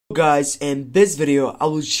Guys, in this video I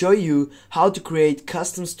will show you how to create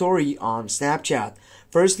custom story on Snapchat.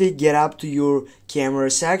 Firstly, get up to your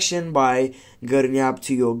camera section by getting up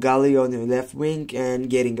to your gallery on your left wing and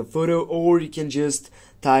getting a photo, or you can just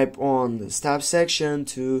type on the stop section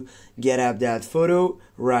to get up that photo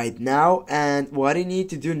right now. And what you need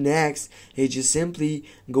to do next is just simply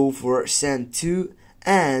go for send to,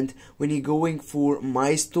 and when you're going for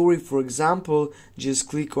my story, for example, just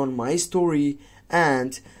click on my story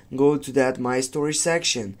and go to that my story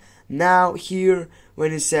section. Now here,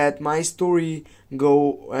 when you set my story,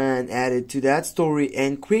 go and add it to that story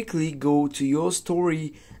and quickly go to your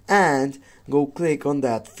story and go click on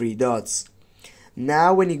that three dots.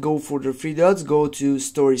 Now when you go for the three dots, go to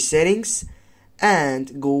story settings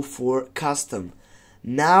and go for custom.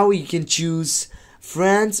 Now you can choose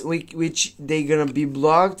friends which they gonna be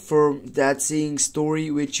blocked from that seeing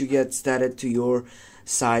story which you get started to your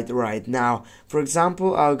site right now. For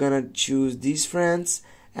example, I'm gonna choose these friends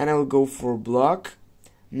and I will go for block.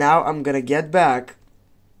 Now I'm gonna get back,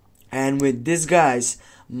 and with this, guys,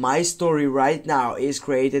 my story right now is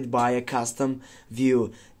created by a custom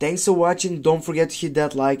view. Thanks for watching. Don't forget to hit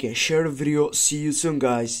that like and share the video. See you soon,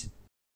 guys.